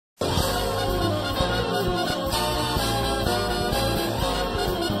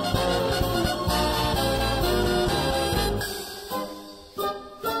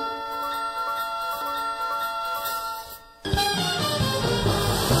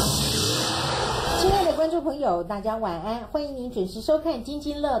朋友，大家晚安，欢迎您准时收看《津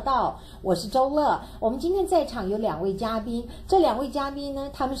津乐道》，我是周乐。我们今天在场有2位嘉宾，这2位嘉宾呢，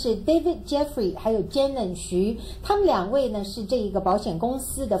他们是 David Jeffrey 还有 Janet 徐，他们2位呢是这一个保险公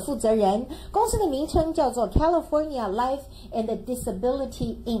司的负责人，公司的名称叫做 California Life and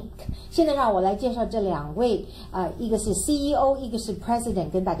Disability Inc. 现在让我来介绍这2位，一个是 CEO， 一个是 President，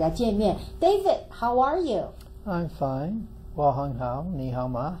 跟大家见面。David，how are you? I'm fine. 我很好，你好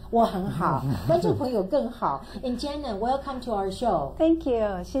吗？我很好，观众朋友更好。And Janet, welcome to our show. Thank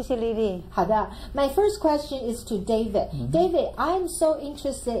you. 谢谢 Lily. 好的 My first question is to David. David, I'm so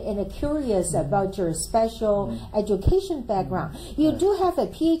interested and curious about your special education background. You do have a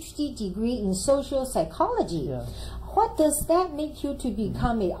PhD degree in social psychology. Yes. What does that make you to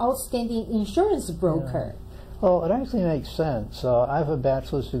become an outstanding insurance broker? Well, it actually makes sense. I have a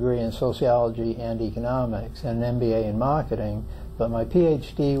bachelor's degree in sociology and economics and an MBA in marketing, but my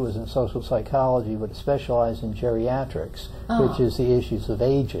PhD was in social psychology, but it specialized in geriatrics, which is the issues of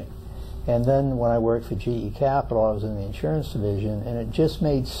aging. And then when I worked for GE Capital, I was in the insurance division, and it just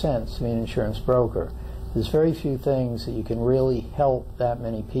made sense to be an insurance broker. There's very few things that you can really help that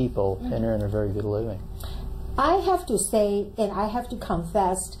many people and earn a very good living. I have to say, and I have to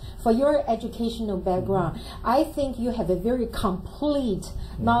confess, for your educational background, I think you have a very complete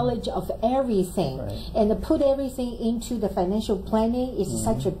knowledge of everything. Right. And to put everything into the financial planning is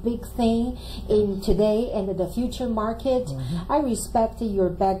such a big thing in today and the future market. I respect your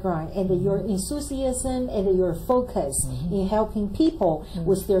background and your enthusiasm and your focus in helping people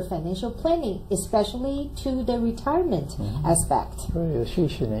with their financial planning, especially to the retirement aspect. 谢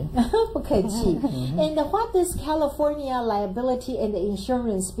谢你。不客气。And what does California Liability and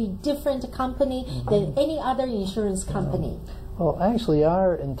Insurance be different company than any other insurance company? Well, actually,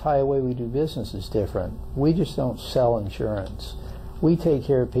 our entire way we do business is different. We just don't sell insurance. We take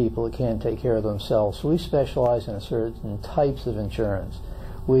care of people that can't take care of themselves. So we specialize in certain types of insurance.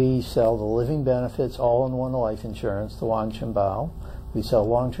 We sell the living benefits, all-in-one life insurance, the金金濼道. We sell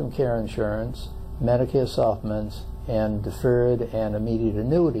long-term care insurance, Medicare supplements, and deferred and immediate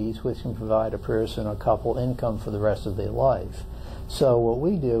annuities, which can provide a person or couple income for the rest of their life. So what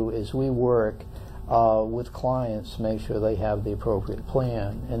we do is we work with clients to make sure they have the appropriate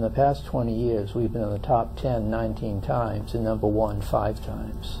plan. In the past 20 years, we've been in the top 10 19 times and number 1 5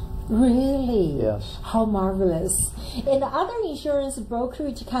 times. Really? Yes. How marvelous. And the other insurance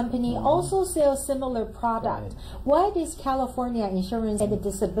brokerage company also sells similar product. Why is California Insurance and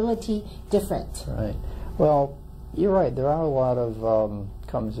Disability different? Right. Well, you're right. There are a lot of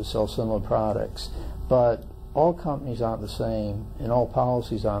companies that sell similar products, but all companies aren't the same, and all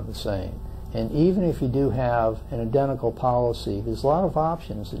policies aren't the same. And even if you do have an identical policy, there's a lot of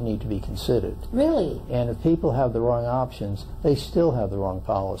options that need to be considered. Really? And if people have the wrong options, they still have the wrong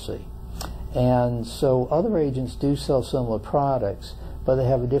policy. And so other agents do sell similar products, but they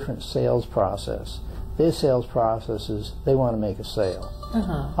have a different sales process. Their sales process is they want to make a sale.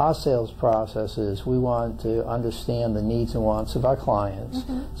 Our sales process is we want to understand the needs and wants of our clients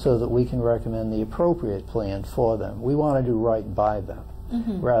so that we can recommend the appropriate plan for them. We want to do right by them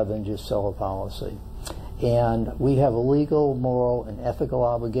rather than just sell a policy. And we have a legal, moral, and ethical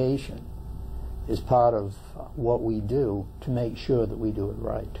obligation as part of what we do to make sure that we do it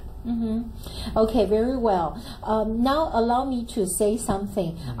right. Okay, very well. Now allow me to say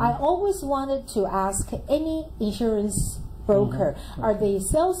something. I always wanted to ask any insurance broker, are they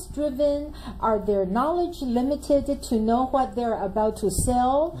sales driven? Are their knowledge limited to know what they're about to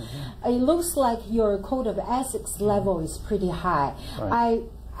sell? It looks like your code of ethics level is pretty high. Right.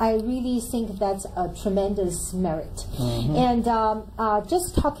 I really think that's a tremendous merit. And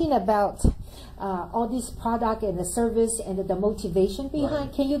just talking about all this product and the service and the motivation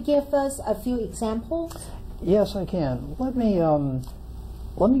behind, can you give us a few examples? Yes, I can. Let me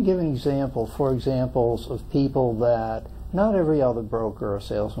give an example. For examples of people that not every other broker or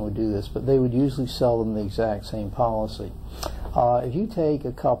salesman would do this, but they would usually sell them the exact same policy. If you take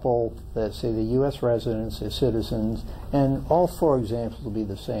a couple that say they're U.S. residents, they're citizens, and all 4 examples will be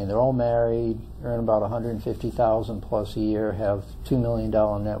the same. They're all married, earn about $150,000 plus a year, have $2 million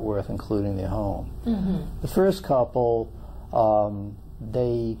net worth, including their home. The first couple,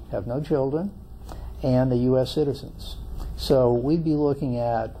 they have no children, and they're U.S. citizens. So we'd be looking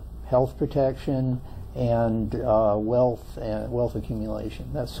at health protection and wealth accumulation.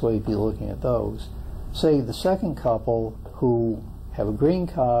 That's the way we'd be looking at those. Say the second couple who have a green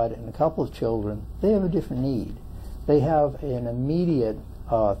card and a couple of children, they have a different need. They have an immediate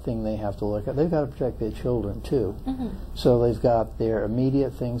thing they have to look at. They've got to protect their children too. So they've got their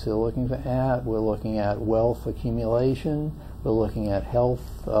immediate things they're looking at. We're looking at wealth accumulation. We're looking at health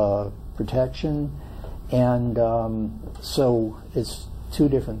protection. And so it's two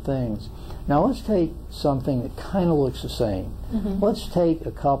different things. Now let's take something that kind of looks the same. Let's take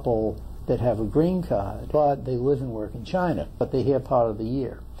a couple that have a green card, but they live and work in China, but they're here part of the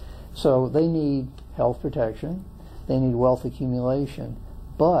year. So they need health protection, they need wealth accumulation,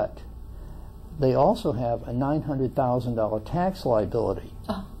 but they also have a $900,000 tax liability.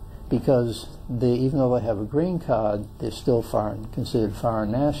 Because even though they have a green card, they're still considered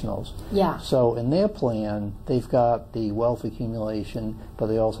foreign nationals. Yeah. So in their plan, they've got the wealth accumulation, but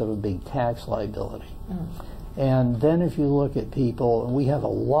they also have a big tax liability. And then if you look at people, and we have a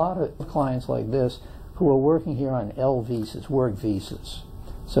lot of clients like this who are working here on L visas, work visas.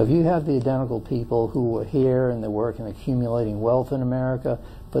 So if you have the identical people who are here and they're working, accumulating wealth in America,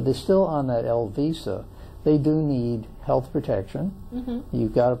 but they're still on that L visa, they do need health protection.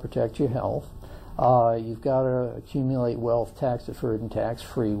 You've got to protect your health. You've got to accumulate wealth tax deferred and tax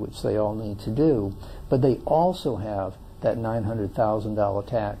free, which they all need to do. But they also have that $900,000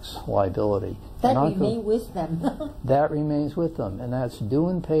 tax liability. That remains with them. That remains with them, and that's due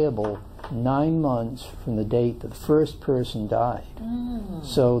and payable 9 months from the date that the first person died.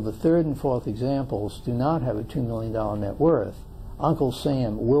 So the third and fourth examples do not have a $2 million net worth. Uncle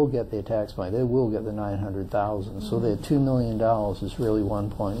Sam will get their tax money. They will get the $900,000. So their $2 million is really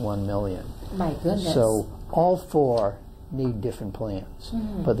 $1.1 million. My goodness. So all four need different plans.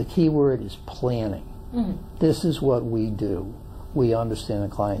 But the key word is planning. This is what we do. We understand the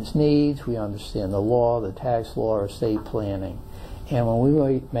client's needs. We understand the law, the tax law, estate planning. And when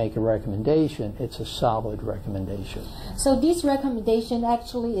we make a recommendation, it's a solid recommendation. So this recommendation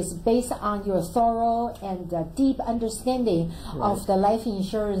actually is based on your thorough and deep understanding of the life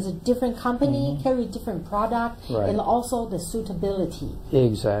insurance. Different company carry different product, and also the suitability.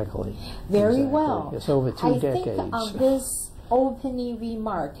 Exactly. Very well. It's over 2 decades. I think on this opening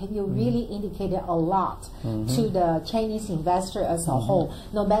remark, you really indicated a lot to the Chinese investor as a whole,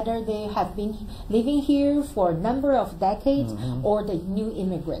 no matter they have been living here for a number of decades or the new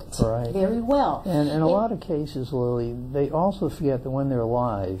immigrant. Very well. And in a lot of cases, Lily, they also forget that when they're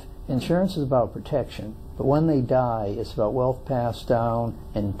alive, insurance is about protection, but when they die, it's about wealth passed down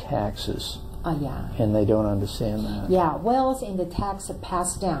and taxes. And they don't understand that. Yeah, wealth and the tax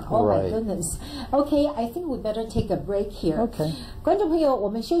passed down. Oh my goodness. Okay, I think we better take a break here. Okay. 观众朋友，我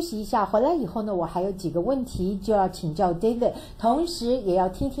们休息一下，回来以后呢，我还有几个问题就要请教 David， 同时也要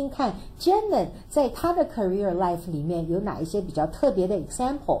听听看 Janet 在他的 career life 里面有哪一些比较特别的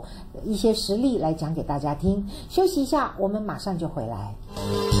example， 一些实例来讲给大家听。休息一下，我们马上就回来。